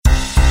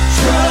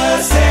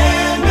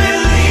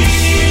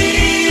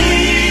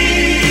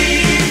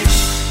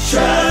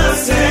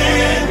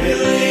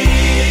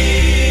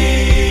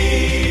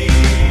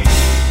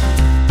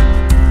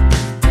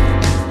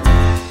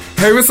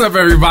Hey, what's up,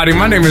 everybody?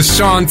 My name is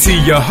Sean T,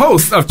 your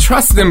host of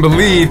Trust and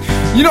Believe.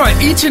 You know,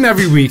 each and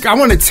every week, I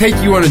want to take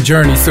you on a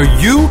journey so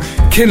you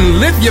can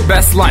live your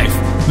best life.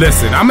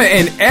 Listen, I'm going to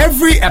end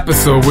every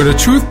episode with a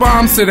truth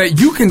bomb so that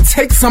you can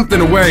take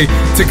something away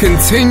to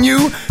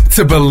continue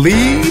to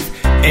believe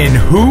in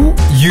who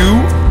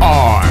you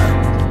are.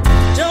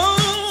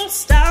 Don't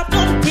stop,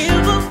 don't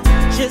give up,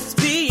 just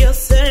be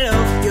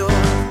yourself. Your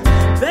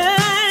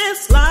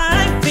best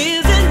life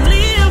isn't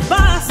lived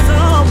by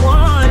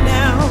someone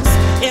else.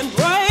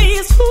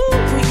 Embrace who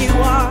you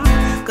are,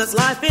 'cause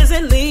life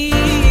isn't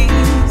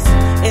leaves,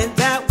 and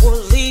that will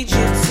lead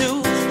you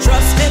to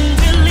trust and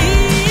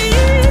believe.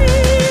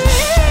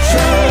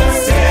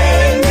 Trust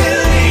and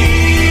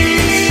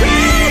believe.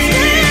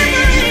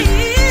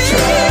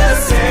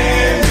 Trust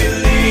and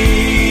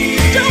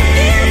believe. Don't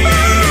give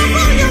up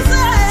on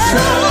yourself.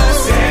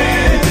 Trust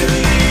and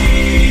believe.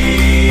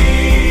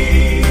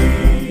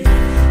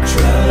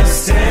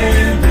 Trust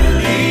and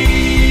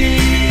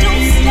believe.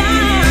 Don't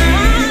stop.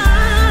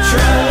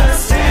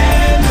 Trust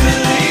and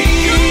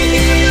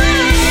believe.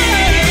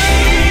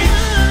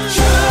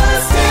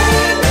 Trust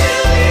and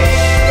believe.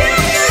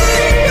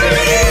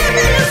 Believe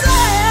in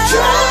yourself.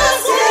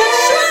 Trust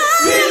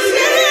and believe.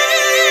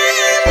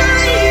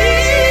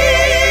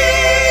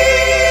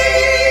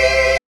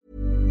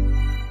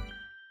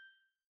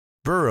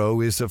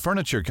 Burrow is a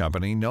furniture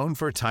company known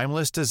for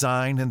timeless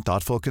design and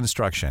thoughtful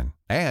construction,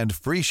 and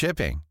free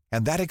shipping,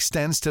 and that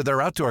extends to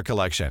their outdoor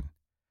collection.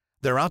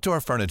 Their outdoor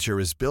furniture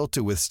is built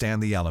to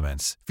withstand the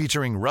elements,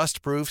 featuring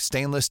rust-proof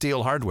stainless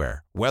steel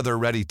hardware,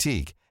 weather-ready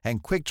teak,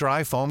 and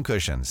quick-dry foam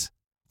cushions.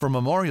 For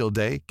Memorial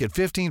Day, get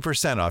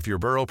 15% off your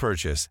Burrow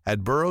purchase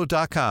at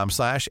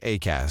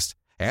burrow.com/acast,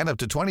 and up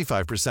to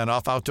 25%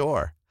 off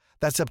outdoor.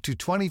 That's up to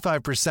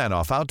 25%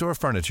 off outdoor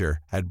furniture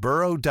at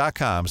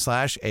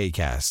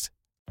burrow.com/acast.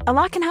 A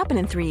lot can happen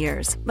in 3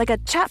 years, like a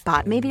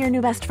chatbot may be your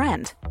new best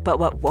friend. But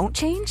what won't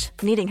change?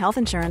 Needing health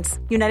insurance.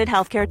 United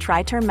Healthcare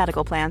Tri-Term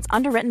Medical Plans,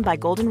 underwritten by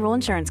Golden Rule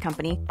Insurance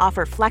Company,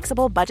 offer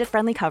flexible,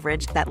 budget-friendly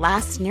coverage that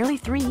lasts nearly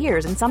 3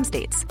 years in some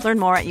states. Learn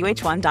more at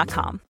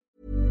uh1.com.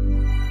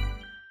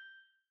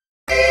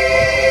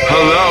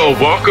 Hello,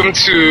 welcome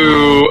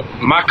to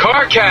my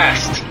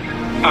CarCast.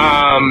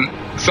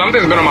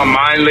 Something's been on my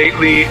mind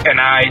lately,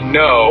 and I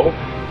know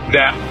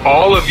that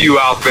all of you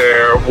out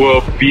there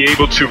will be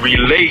able to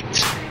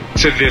relate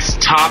to this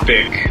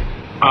topic.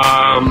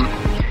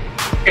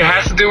 It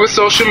has to do with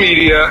social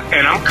media,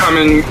 and I'm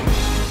coming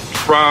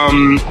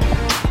from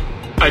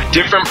a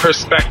different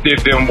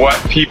perspective than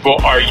what people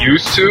are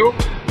used to.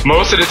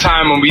 Most of the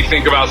time when we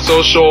think about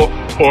social,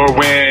 or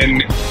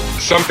when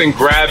something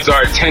grabs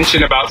our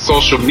attention about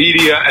social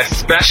media,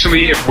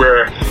 especially if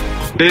we're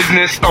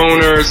business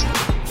owners,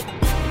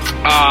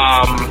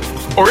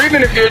 or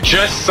even if you're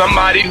just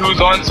somebody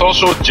who's on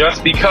social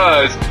just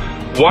because,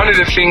 one of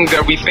the things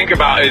that we think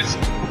about is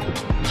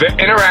the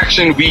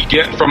interaction we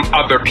get from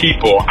other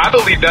people. I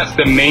believe that's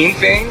the main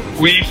thing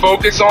we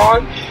focus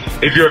on.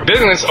 If you're a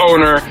business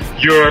owner,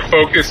 you're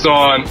focused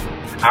on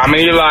how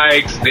many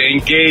likes, the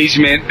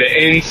engagement,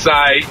 the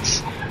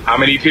insights, how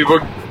many people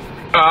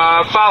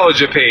followed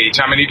your page,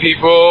 how many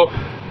people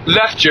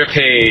left your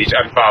page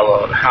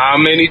unfollowed, how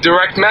many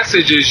direct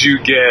messages you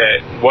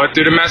get, what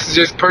do the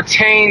messages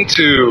pertain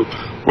to,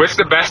 what's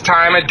the best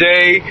time of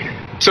day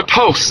to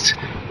post,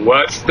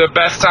 what's the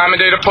best time of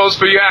day to post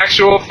for your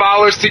actual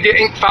followers to get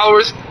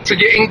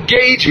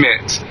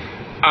engagement,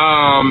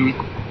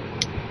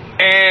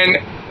 and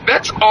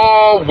that's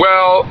all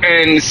well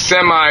and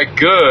semi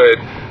good,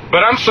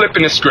 but I'm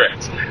flipping the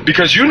script,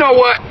 because you know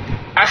what?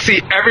 I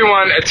see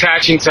everyone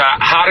attaching to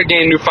how to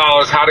gain new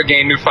followers, how to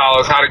gain new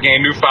followers, how to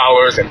gain new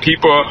followers, and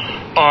people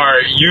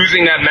are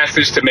using that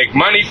message to make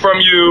money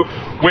from you,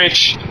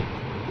 which,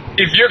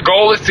 if your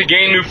goal is to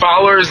gain new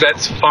followers,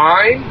 that's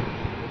fine,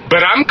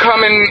 but I'm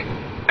coming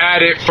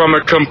at it from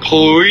a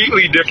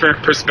completely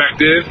different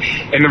perspective,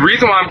 and the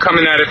reason why I'm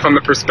coming at it from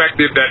the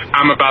perspective that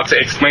I'm about to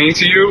explain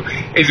to you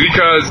is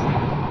because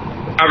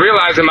I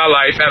realize in my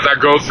life, as I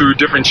go through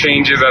different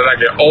changes, as I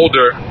get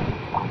older,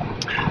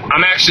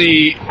 I'm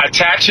actually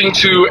attaching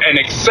to and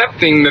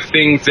accepting the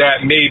things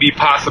that maybe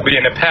possibly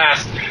in the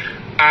past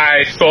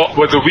I thought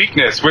was a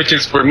weakness, which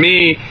is for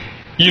me,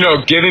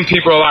 giving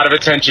people a lot of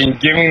attention,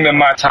 giving them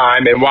my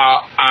time. And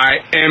while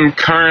I am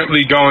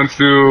currently going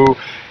through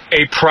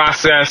a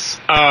process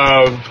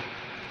of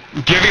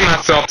giving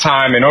myself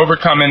time and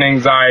overcoming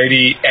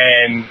anxiety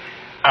and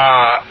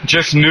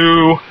just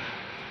new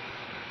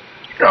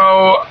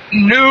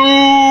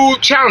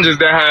challenges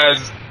that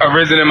has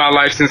arisen in my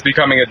life since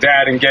becoming a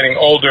dad and getting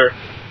older,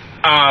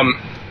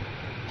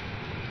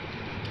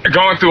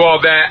 going through all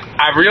that,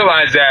 I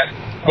realized that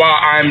while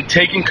I'm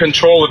taking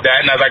control of that,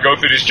 and as I go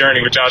through this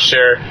journey, which I'll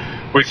share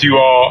with you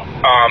all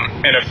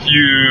in a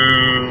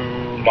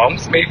few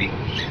months maybe,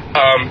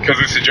 because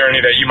it's a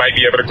journey that you might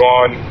be able to go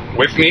on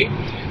with me,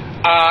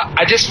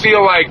 I just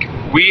feel like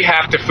we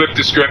have to flip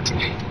the script,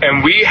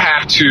 and we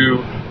have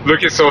to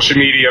look at social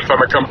media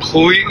from a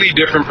completely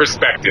different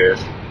perspective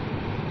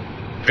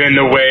than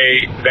the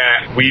way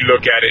that we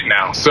look at it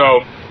now.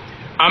 So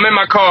I'm in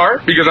my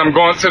car because I'm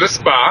going to the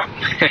spa.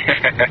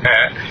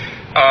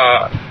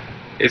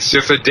 It's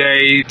just a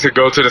day to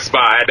go to the spa.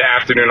 I had the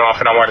afternoon off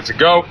and I wanted to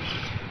go.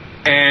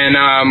 And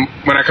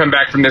when I come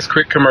back from this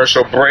quick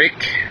commercial break,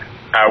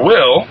 I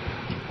will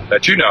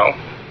let you know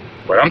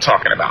what I'm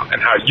talking about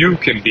and how you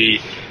can be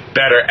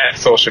better at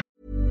social.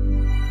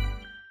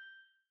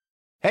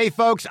 Hey,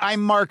 folks,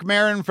 I'm Mark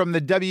Maron from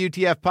the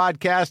WTF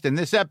Podcast, and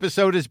this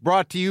episode is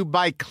brought to you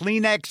by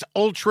Kleenex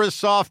Ultra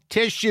Soft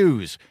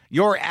Tissues,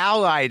 your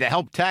ally to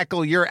help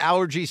tackle your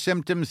allergy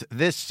symptoms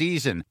this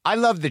season. I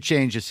love the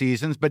change of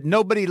seasons, but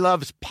nobody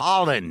loves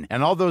pollen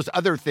and all those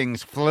other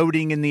things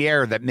floating in the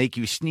air that make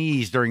you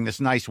sneeze during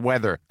this nice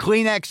weather.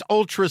 Kleenex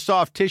Ultra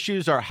Soft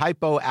Tissues are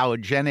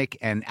hypoallergenic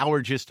and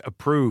allergist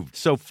approved,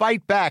 so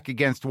fight back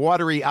against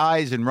watery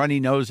eyes and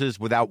runny noses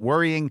without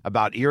worrying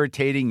about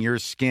irritating your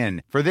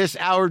skin. For this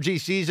allergy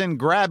season,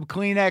 grab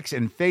Kleenex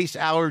and face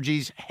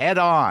allergies head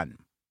on.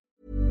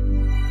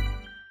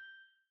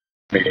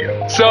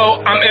 So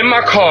I'm in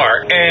my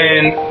car,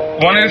 and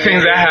one of the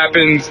things that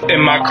happens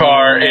in my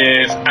car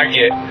is I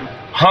get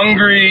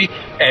hungry,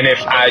 and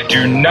if I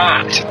do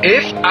not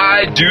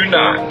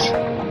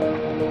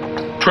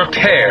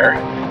prepare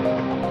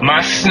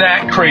my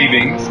snack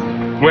cravings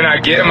when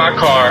I get in my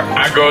car,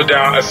 I go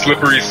down a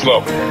slippery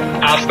slope.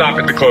 I'll stop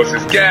at the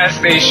closest gas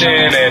station,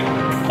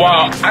 and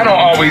while I don't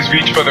always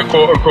reach for the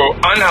quote-unquote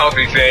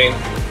unhealthy thing,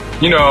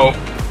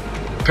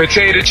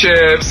 potato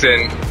chips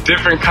and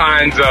different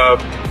kinds of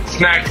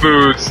snack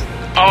foods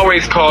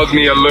always cause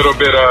me a little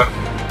bit of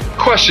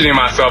questioning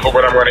myself of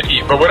what I'm going to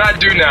eat. But what I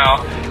do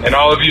now, and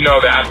all of you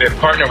know that I've been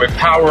partnered with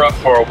Power Up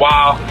for a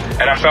while,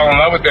 and I fell in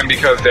love with them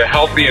because they're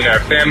healthy and they're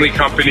a family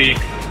company,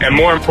 and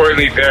more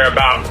importantly, they're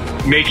about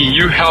making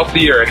you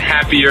healthier and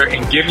happier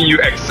and giving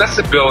you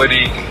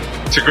accessibility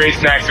to great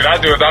snacks. What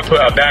I do is I put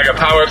a bag of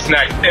Power Up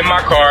snacks in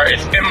my car.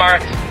 It's in my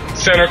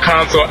center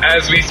console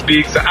as we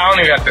speak, so I don't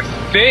even have to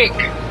think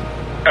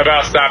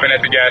about stopping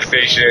at the gas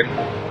station.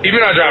 Even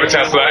though I drive a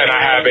Tesla and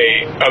I have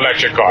a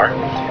electric car,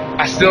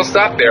 I still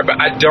stop there, but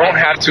I don't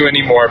have to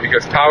anymore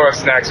because Power Up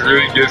Snacks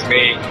really gives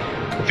me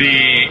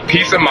the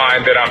peace of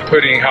mind that I'm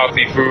putting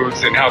healthy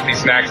foods and healthy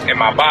snacks in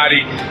my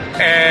body.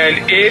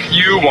 And if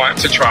you want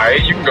to try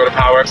it, you can go to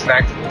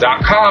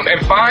powerupsnacks.com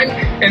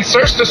and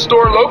search the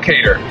store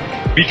locator,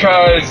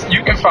 because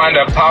you can find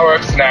a Power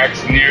Up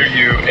Snacks near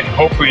you, and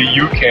hopefully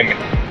you can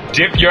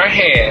dip your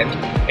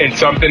hand in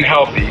something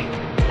healthy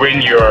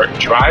when you're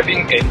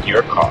driving in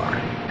your car.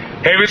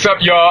 Hey, what's up,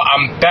 y'all?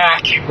 I'm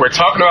back. We're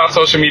talking about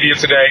social media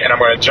today, and I'm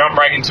going to jump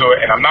right into it.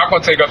 And I'm not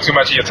going to take up too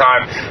much of your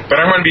time, but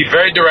I'm going to be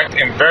very direct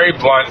and very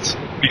blunt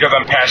because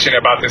I'm passionate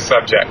about this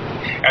subject.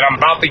 And I'm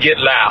about to get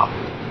loud.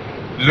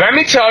 Let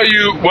me tell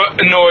you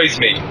what annoys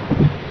me.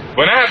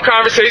 When I have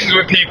conversations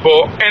with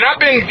people, and I've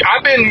been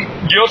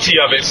guilty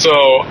of it,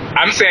 so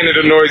I'm saying it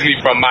annoys me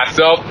from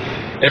myself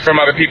and from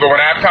other people. When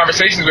I have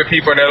conversations with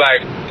people and they're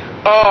like,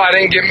 oh, I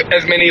didn't get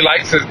as many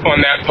likes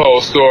on that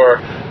post,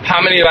 or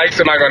how many likes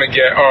am I going to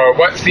get, or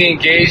what's the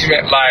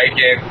engagement like,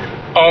 and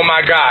oh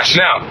my gosh.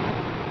 Now,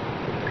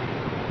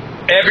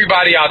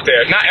 everybody out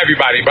there, not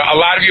everybody, but a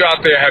lot of you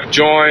out there have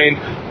joined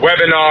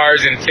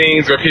webinars and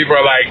things where people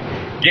are like,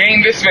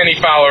 gain this many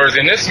followers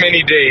in this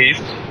many days,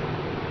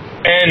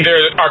 and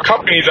there are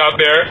companies out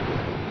there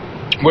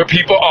where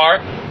people are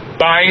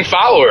buying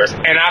followers,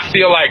 and I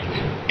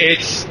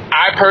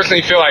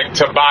personally feel like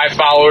to buy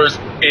followers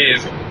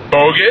is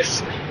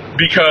bogus,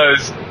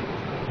 because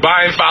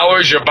buying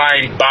followers, you're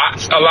buying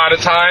bots a lot of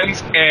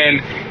times.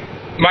 And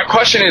my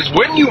question is,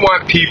 wouldn't you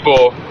want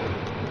people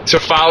to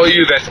follow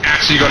you that's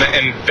actually going to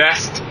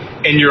invest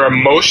in your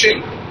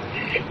emotion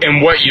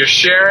and what you're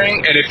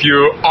sharing? And if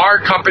you are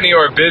a company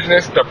or a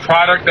business, the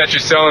product that you're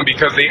selling,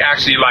 because they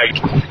actually like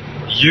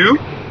you,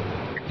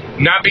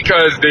 not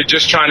because they're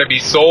just trying to be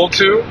sold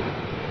to.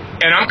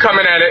 And I'm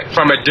coming at it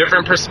from a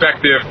different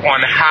perspective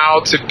on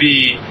how to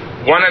be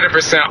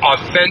 100%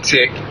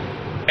 authentic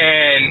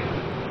and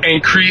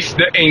increase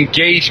the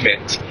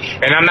engagement.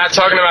 And I'm not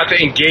talking about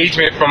the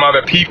engagement from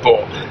other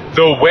people.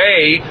 The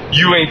way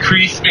you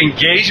increase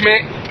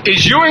engagement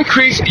is you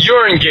increase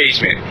your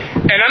engagement.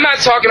 And I'm not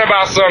talking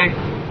about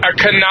a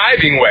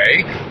conniving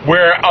way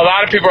where a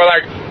lot of people are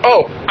like,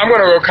 oh, I'm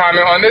going to go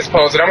comment on this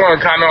post and I'm going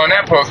to comment on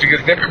that post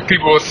because different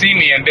people will see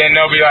me and then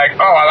they'll be like,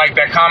 oh, I like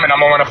that comment, I'm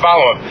going to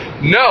follow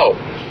them. No,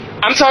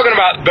 I'm talking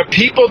about the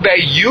people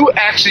that you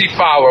actually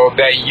follow,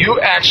 that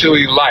you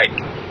actually like.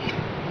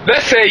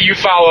 Let's say you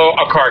follow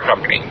a car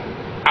company.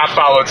 I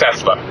follow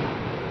Tesla.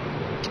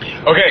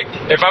 Okay,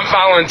 if I'm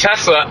following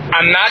Tesla,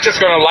 I'm not just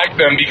going to like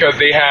them because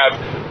they have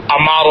a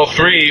Model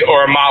 3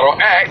 or a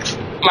Model X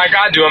like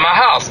I do in my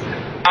house.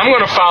 I'm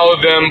going to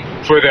follow them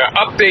for their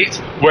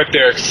updates, what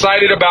they're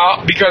excited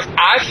about, because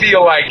I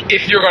feel like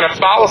if you're going to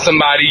follow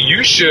somebody,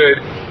 you should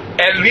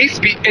at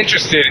least be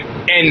interested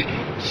in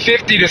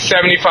 50 to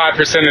 75%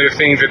 of the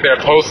things that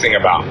they're posting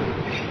about.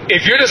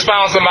 If you're just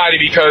following somebody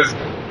because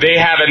they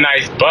have a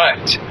nice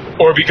butt,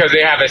 or because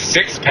they have a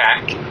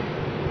six-pack,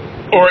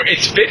 or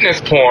it's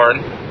fitness porn,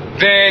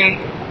 then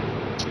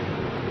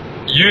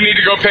you need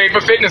to go pay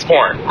for fitness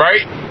porn,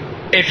 right?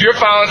 if you're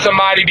following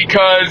somebody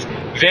because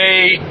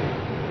they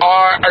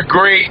are a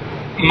great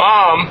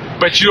mom,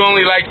 but you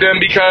only like them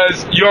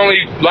because you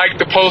only like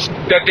the post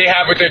that they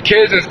have with their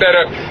kids instead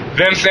of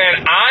them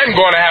saying, I'm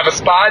going to have a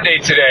spa day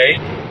today,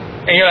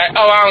 and you're like,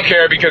 oh, I don't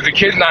care because the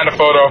kid's not in the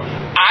photo,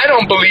 I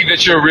don't believe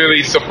that you're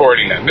really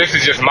supporting them. This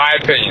is just my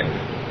opinion.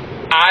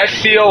 I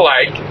feel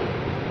like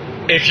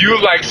if you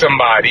like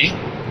somebody,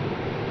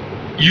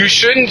 you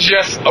shouldn't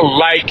just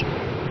like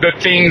the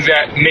things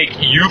that make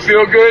you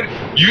feel good.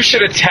 You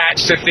should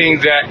attach to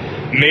things that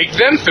make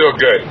them feel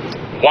good.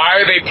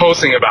 Why are they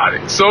posting about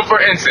it? So for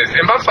instance,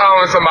 if I'm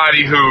following someone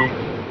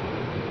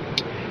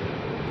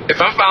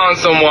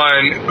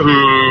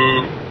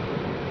who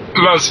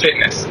loves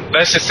fitness,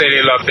 let's just say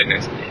they love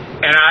fitness,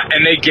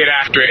 and they get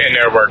after it in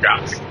their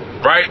workouts,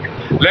 right?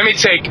 Let me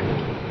take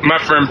my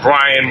friend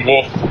Brian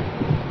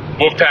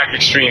Wolfpack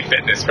Extreme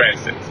Fitness, for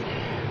instance.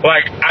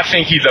 Like, I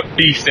think he's a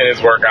beast in his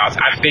workouts.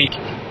 I think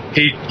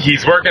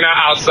he's working out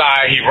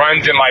outside. He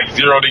runs in like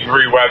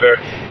 0-degree weather,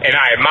 and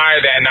I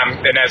admire that,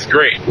 and that's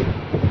great.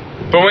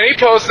 But when he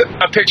posts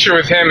a picture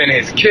with him and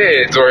his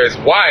kids or his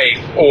wife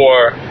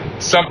or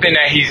something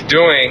that he's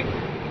doing,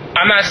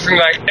 I'm not just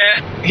like,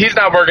 he's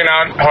not working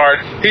out hard.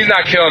 He's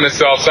not killing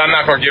himself, so I'm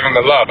not going to give him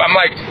the love. I'm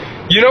like,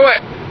 you know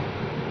what?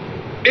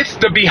 It's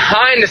the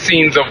behind the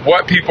scenes of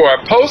what people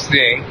are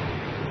posting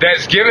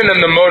that's giving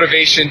them the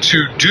motivation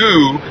to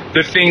do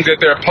the things that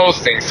they're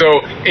posting.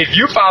 So if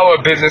you follow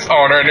a business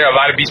owner, and there are a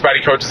lot of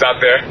Beachbody coaches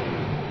out there,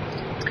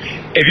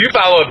 if you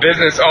follow a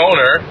business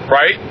owner,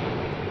 right,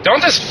 don't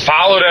just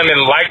follow them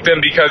and like them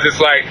because it's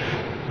like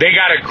they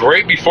got a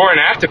great before and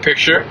after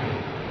picture.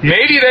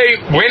 Maybe they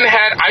went and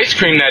had ice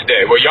cream that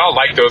day. Well, y'all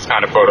like those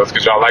kind of photos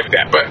because y'all like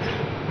that. But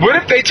what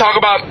if they talk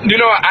about, you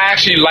know, I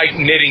actually like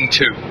knitting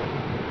too,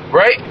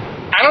 right?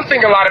 I don't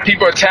think a lot of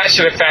people attach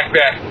to the fact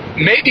that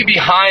maybe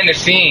behind the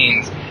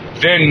scenes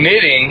they're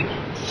knitting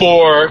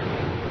for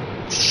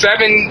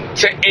 7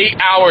 to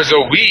 8 hours a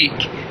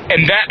week,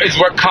 and that is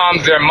what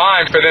calms their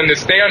mind for them to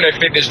stay on their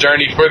fitness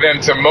journey, for them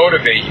to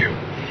motivate you.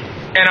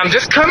 And I'm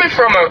just coming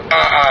from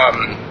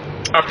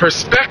a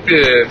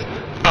perspective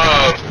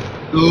of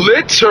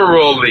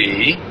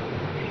literally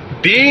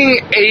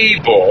being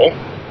able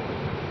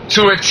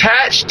to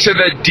attach to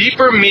the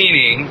deeper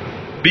meaning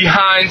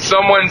behind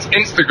someone's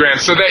Instagram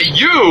so that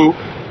you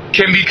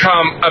can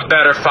become a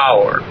better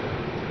follower.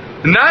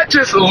 Not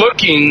just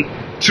looking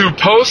to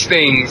post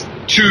things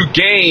to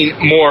gain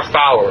more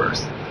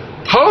followers.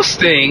 Post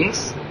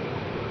things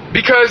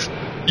because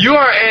you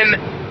are an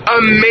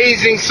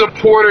amazing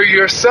supporter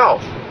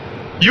yourself.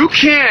 You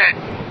can't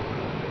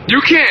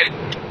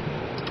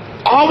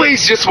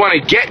always just want to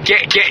get,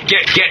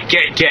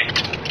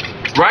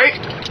 right?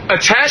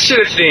 Attach to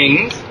the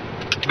things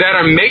that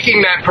are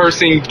making that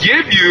person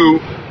give you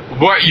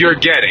what you're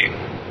getting.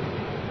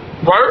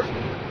 Right?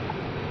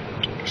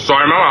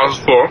 Sorry, my mouth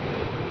is full.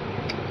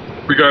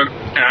 Because,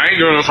 and I ain't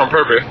doing this on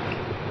purpose,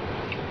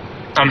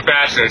 I'm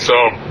fasting, so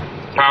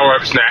power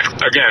up snack,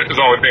 again, is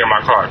the only thing in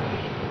my car.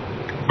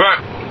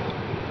 But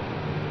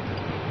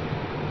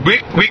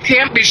we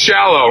can't be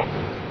shallow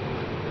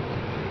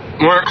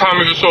when it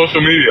comes to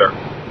social media.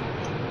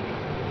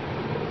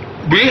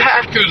 We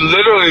have to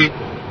literally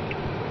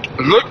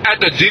look at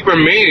the deeper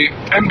meaning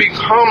and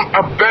become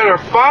a better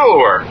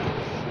follower.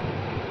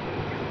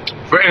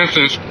 For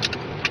instance,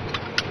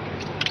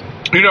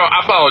 you know,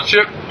 I follow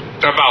Chip,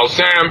 I follow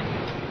Sam,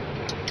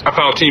 I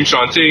follow Team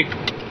Shaun T,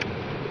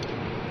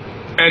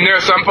 and there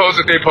are some posts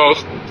that they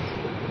post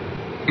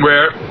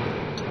where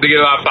they get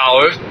a lot of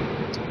followers,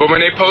 but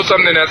when they post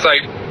something that's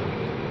like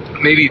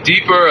maybe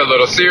deeper, a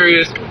little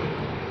serious,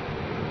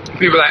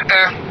 people are like,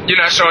 you're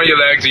not showing your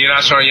legs, or you're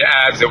not showing your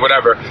abs, or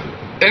whatever.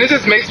 And it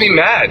just makes me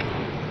mad,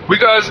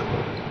 because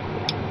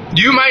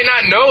you might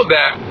not know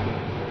that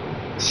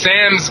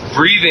Sam's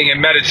breathing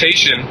and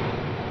meditation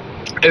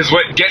is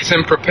what gets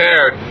him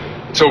prepared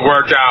to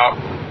work out,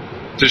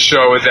 to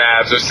show his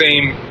abs, or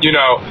same, you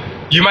know,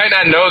 you might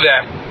not know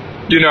that,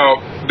 you know,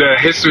 the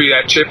history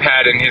that Chip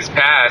had in his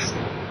past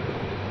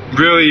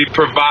really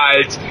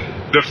provides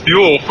the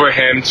fuel for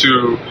him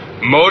to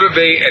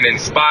motivate and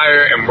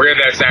inspire, and where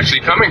that's actually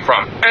coming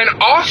from.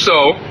 And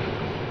also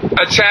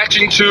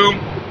attaching to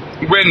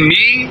when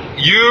me,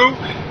 you,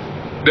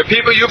 the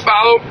people you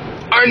follow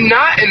are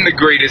not in the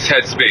greatest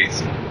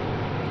headspace,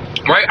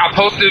 right? I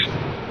posted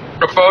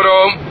a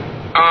photo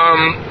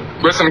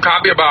with some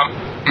copy about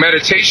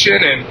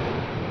meditation and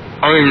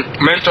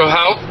mental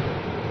health.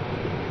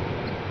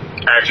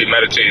 I actually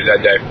meditated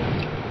that day.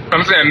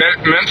 I'm saying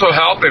mental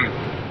health and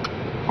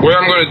what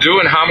I'm going to do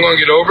and how I'm going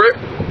to get over it.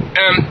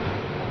 And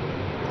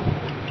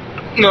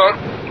you know,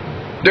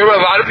 there were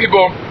a lot of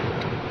people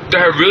that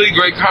have really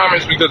great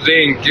comments because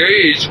they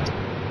engage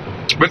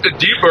with the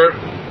deeper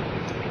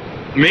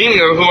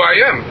meaning of who I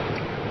am.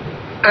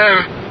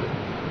 And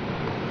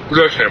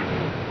listen,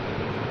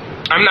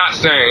 I'm not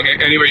saying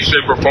in any way,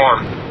 shape, or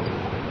form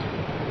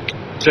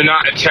to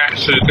not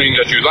attach to the things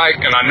that you like,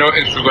 and I know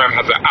Instagram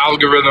has an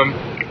algorithm,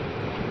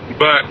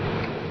 but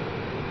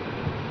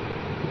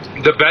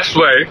the best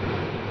way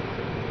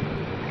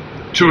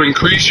to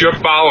increase your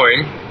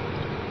following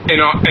in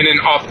an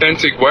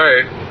authentic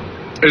way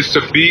is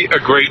to be a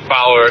great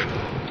follower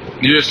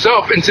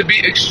yourself and to be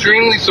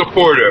extremely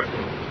supportive.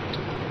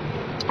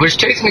 Which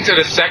takes me to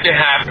the second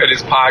half of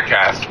this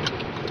podcast,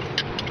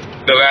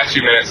 the last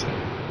few minutes.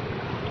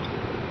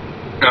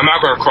 I'm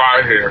not going to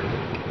cry here,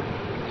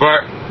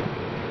 but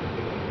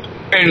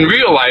in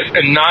real life,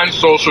 in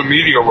non-social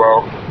media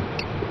world,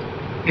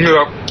 you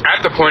know, I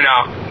have to point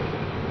out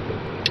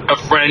a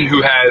friend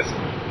who has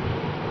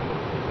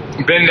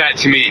been that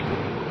to me,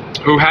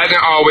 who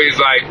hasn't always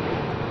like,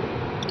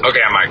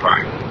 okay, I might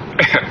cry,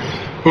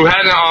 who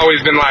hasn't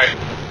always been like,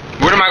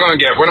 what am I going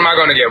to get? What am I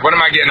going to get? What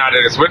am I getting out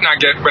of this? What am I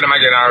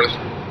getting out of this?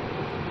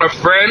 A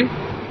friend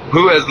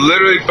who has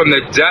literally, from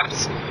the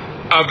depths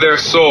of their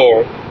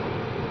soul,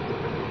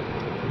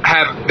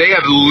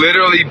 have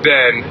literally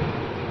been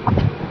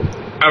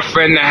a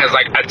friend that has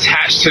like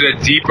attached to the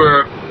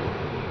deeper,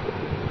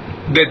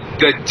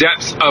 the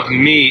depths of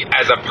me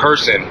as a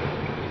person,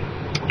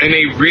 and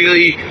they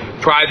really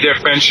pride their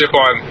friendship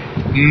on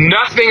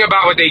nothing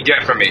about what they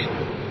get from me.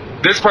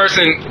 This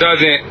person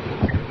doesn't.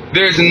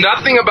 There's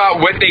nothing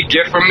about what they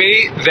get from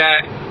me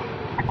that,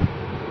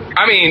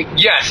 I mean,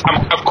 yes,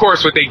 of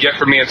course what they get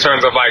from me in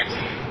terms of like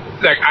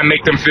I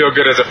make them feel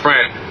good as a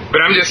friend,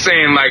 but I'm just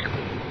saying like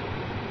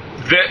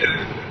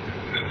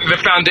the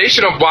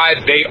foundation of why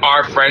they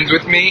are friends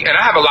with me, and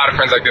I have a lot of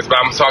friends like this, but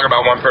I'm talking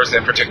about one person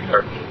in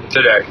particular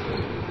today.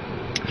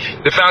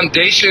 The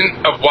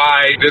foundation of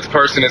why this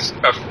person is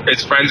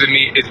friends with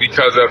me is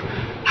because of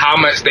how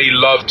much they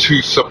love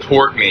to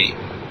support me.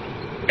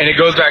 And it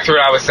goes back to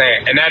what I was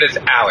saying, and that is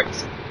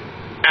Alex.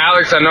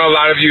 Alex, I know a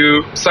lot of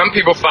you, some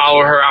people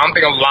follow her. I don't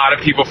think a lot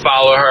of people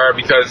follow her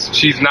because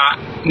she's not,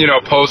 you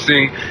know,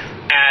 posting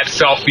ad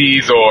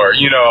selfies or,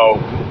 you know,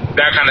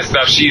 that kind of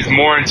stuff. She's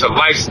more into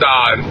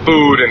lifestyle and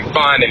food and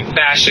fun and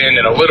fashion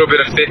and a little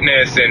bit of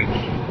fitness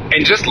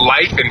and just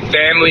life and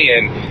family.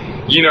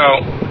 And, you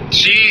know,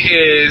 she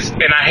is,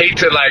 and I hate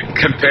to like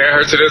compare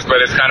her to this,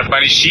 but it's kind of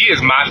funny. She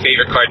is my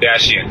favorite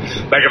Kardashian.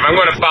 Like if I'm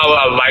going to follow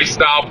a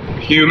lifestyle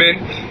human,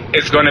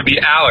 it's going to be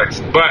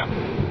Alex. But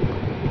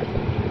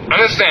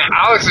understand,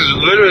 Alex is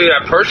literally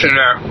that person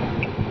that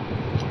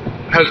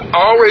has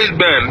always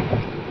been,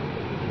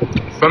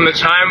 from the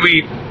time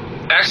we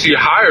actually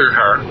hired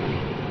her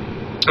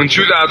in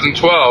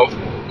 2012,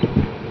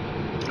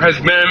 has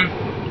been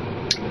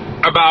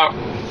about,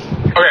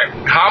 okay,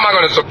 how am I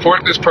going to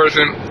support this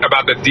person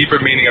about the deeper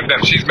meaning of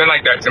them? She's been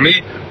like that to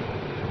me.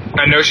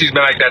 I know she's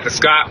been like that to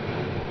Scott.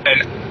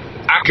 And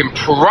I can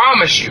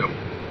promise you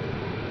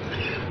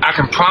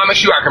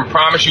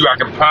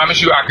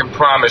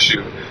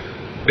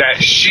that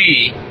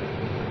she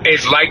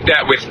is like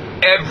that with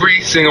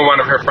every single one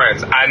of her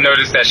friends. I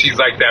noticed that she's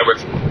like that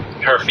with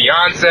her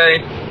fiance,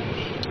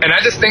 and I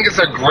just think it's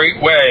a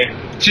great way.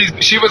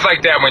 She was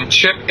like that when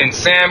Chip and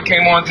Sam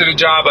came onto the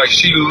job. Like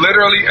she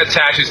literally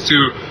attaches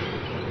to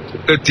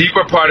the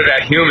deeper part of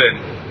that human,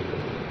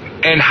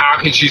 and how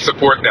can she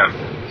support them?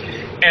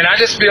 And I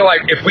just feel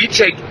like if we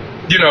take,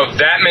 you know,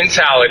 that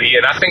mentality,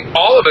 and I think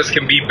all of us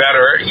can be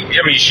better.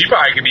 I mean, she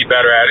probably could be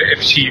better at it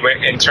if she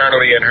went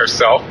internally in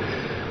herself.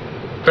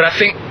 But I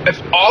think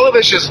if all of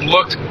us just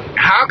looked,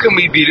 how can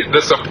we be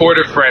the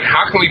supportive friend?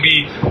 How can we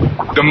be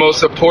the most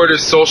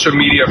supportive social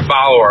media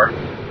follower?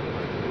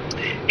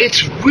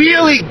 It's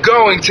really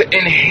going to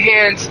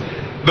enhance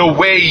the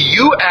way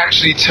you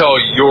actually tell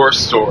your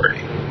story.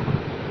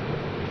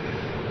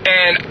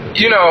 And,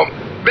 you know,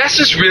 that's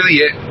just really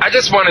it. I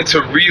just wanted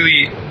to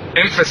really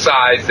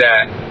emphasize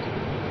that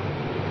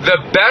the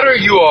better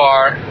you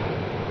are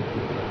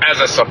as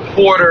a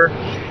supporter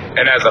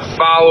and as a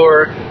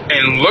follower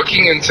and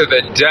looking into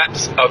the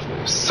depths of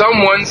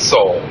someone's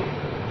soul,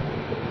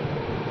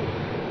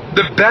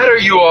 the better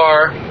you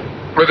are,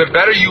 or the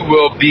better you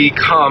will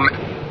become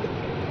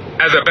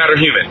as a better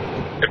human,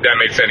 if that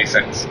makes any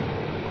sense.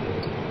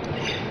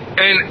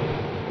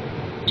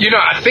 And, you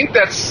know, I think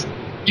that's,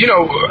 you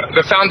know,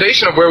 the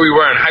foundation of where we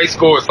were in high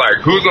school is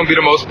like, who's going to be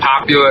the most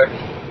popular?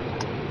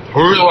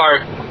 Who's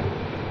like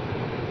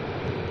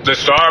the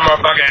star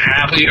motherfucking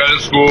athlete of the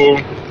school?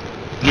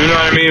 You know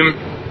what I mean?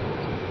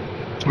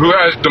 Who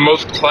has the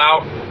most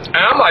clout? And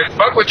I'm like,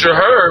 fuck what you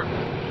heard.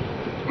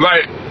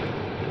 Like,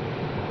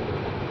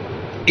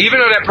 even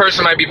though that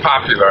person might be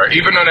popular,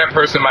 even though that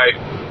person might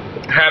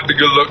have the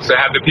good looks and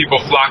have the people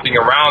flocking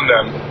around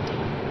them,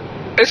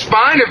 it's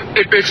fine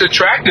if it's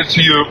attractive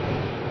to you,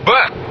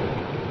 but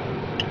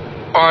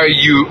are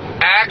you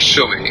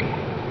actually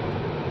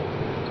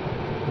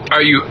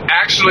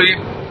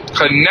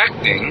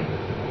connecting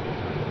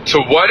to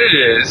what it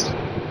is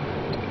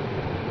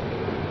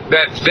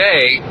that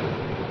they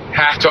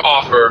have to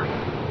offer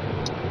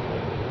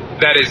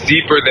that is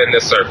deeper than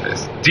the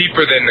surface,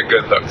 deeper than the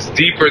good looks,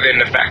 deeper than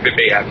the fact that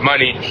they have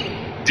money,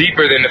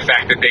 deeper than the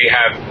fact that they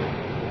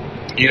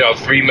have, you know,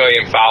 3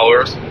 million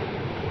followers?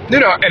 You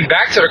know, and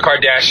back to the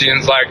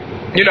Kardashians, like,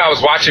 you know, I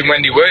was watching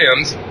Wendy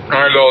Williams on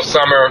her little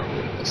summer,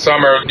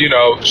 you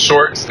know,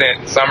 short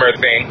stint summer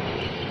thing.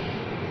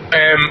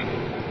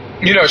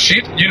 And, you know,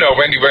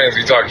 Wendy Williams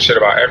be talking shit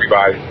about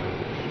everybody.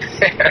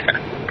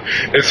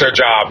 It's her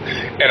job,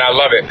 and I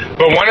love it.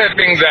 But one of the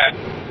things that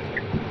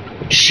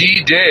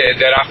she did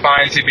that I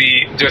find to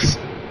be just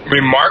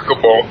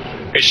remarkable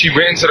is she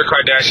went into the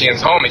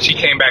Kardashians' home, and she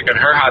came back, and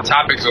her hot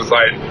topics was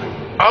like,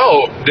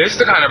 oh, this is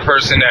the kind of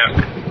person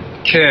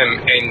that Kim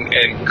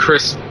and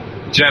Kris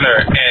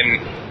Jenner and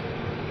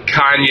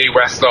Kanye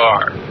West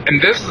are.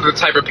 And this is the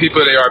type of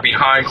people they are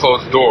behind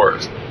closed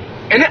doors.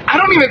 And I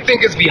don't even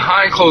think it's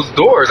behind closed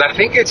doors. I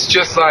think it's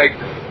just like,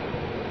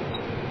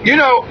 you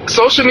know,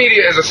 social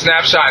media is a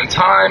snapshot in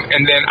time,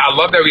 and then I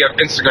love that we have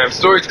Instagram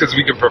stories because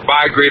we can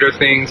provide greater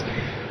things.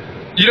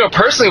 You know,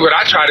 personally, what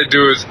I try to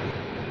do is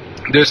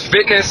there's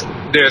fitness,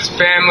 there's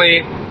family,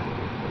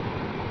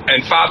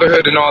 and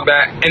fatherhood and all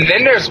that, and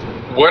then there's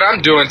what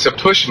I'm doing to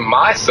push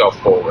myself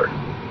forward,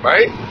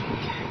 right?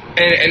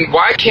 And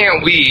why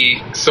can't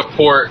we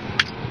support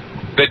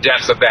the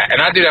depths of that?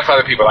 And I do that for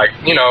other people. Like,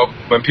 you know,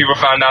 when people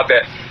found out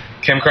that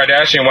Kim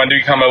Kardashian wanted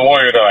to become a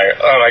lawyer, they're like,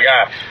 oh my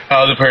God,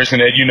 how's the person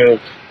that, you know,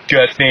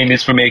 got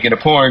famous for making a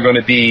porn going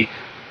to be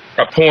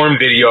a porn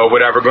video or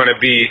whatever going to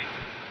be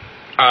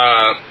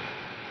a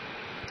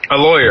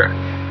lawyer?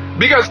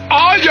 Because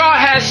all y'all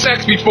had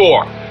sex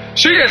before.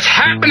 She just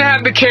happened to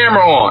have the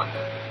camera on.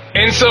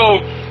 And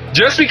so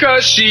just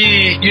because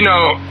she, you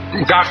know,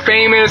 got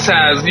famous,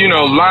 has, you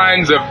know,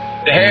 lines of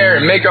hair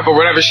and makeup or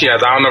whatever she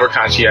has, I don't know what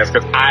kind she has,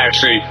 because I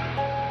actually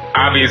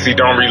obviously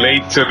don't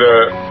relate to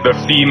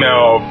the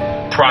female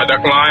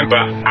product line,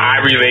 but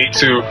I relate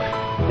to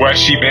what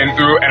she been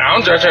through, and I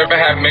don't judge her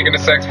for making a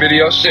sex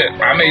video. Shit,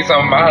 I made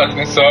some with my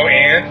husband, so,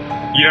 and,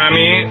 you know what I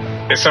mean?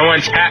 If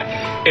someone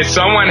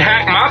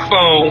hacked my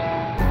phone.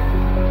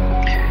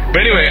 But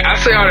anyway, I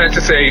say all that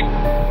to say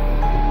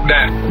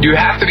that you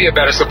have to be a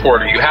better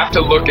supporter. You have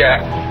to look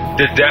at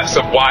the depths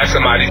of why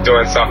somebody's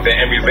doing something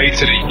and relate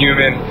to the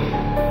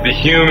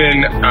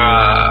human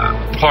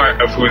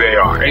part of who they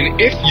are. And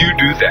if you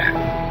do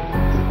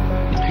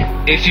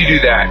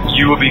that,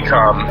 you will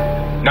become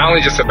not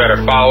only just a better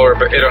follower,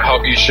 but it'll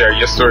help you share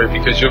your story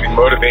because you'll be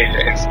motivated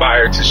and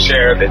inspired to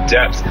share the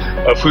depths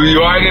of who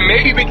you are. And then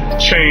maybe we can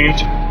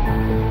change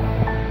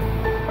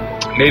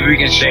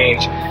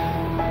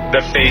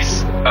the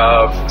face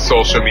of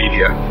social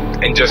media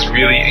and just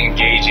really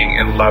engaging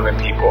and loving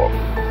people.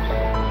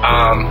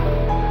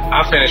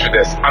 I'll finish with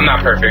this. I'm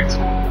not perfect.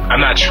 I'm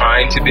not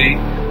trying to be.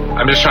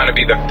 I'm just trying to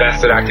be the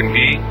best that I can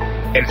be,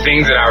 and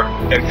things that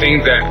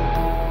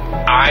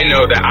I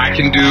know that I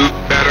can do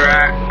better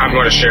at, I'm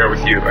going to share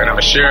with you, and I'm going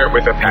to share it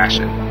with a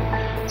passion.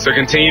 So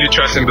continue to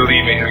trust and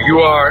believe in who you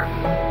are,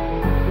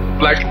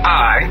 like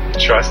I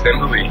trust and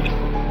believe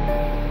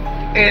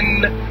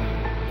in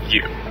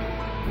you.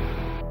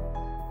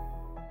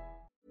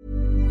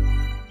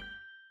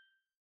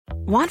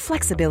 Want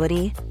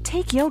flexibility?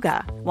 Take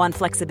yoga. Want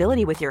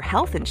flexibility with your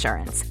health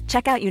insurance?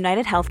 Check out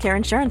United Healthcare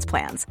Insurance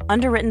Plans.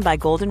 Underwritten by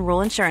Golden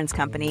Rule Insurance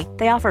Company,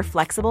 they offer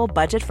flexible,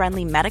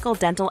 budget-friendly medical,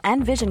 dental,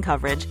 and vision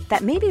coverage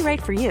that may be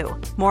right for you.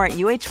 More at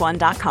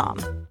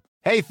uh1.com.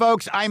 Hey,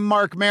 folks, I'm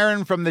Mark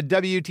Maron from the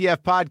WTF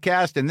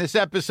Podcast, and this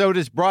episode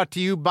is brought to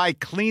you by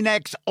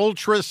Kleenex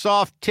Ultra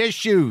Soft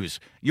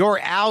Tissues, your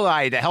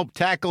ally to help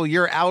tackle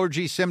your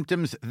allergy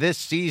symptoms this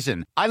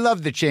season. I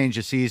love the change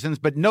of seasons,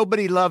 but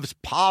nobody loves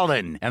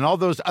pollen and all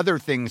those other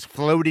things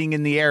floating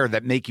in the air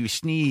that make you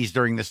sneeze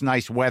during this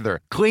nice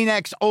weather.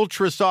 Kleenex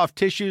Ultra Soft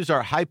Tissues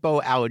are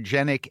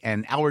hypoallergenic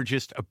and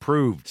allergist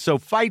approved, so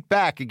fight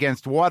back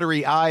against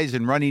watery eyes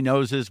and runny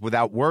noses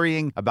without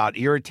worrying about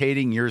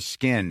irritating your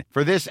skin.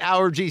 For this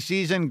allergy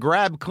season,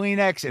 grab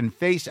Kleenex and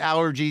face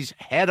allergies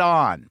head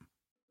on.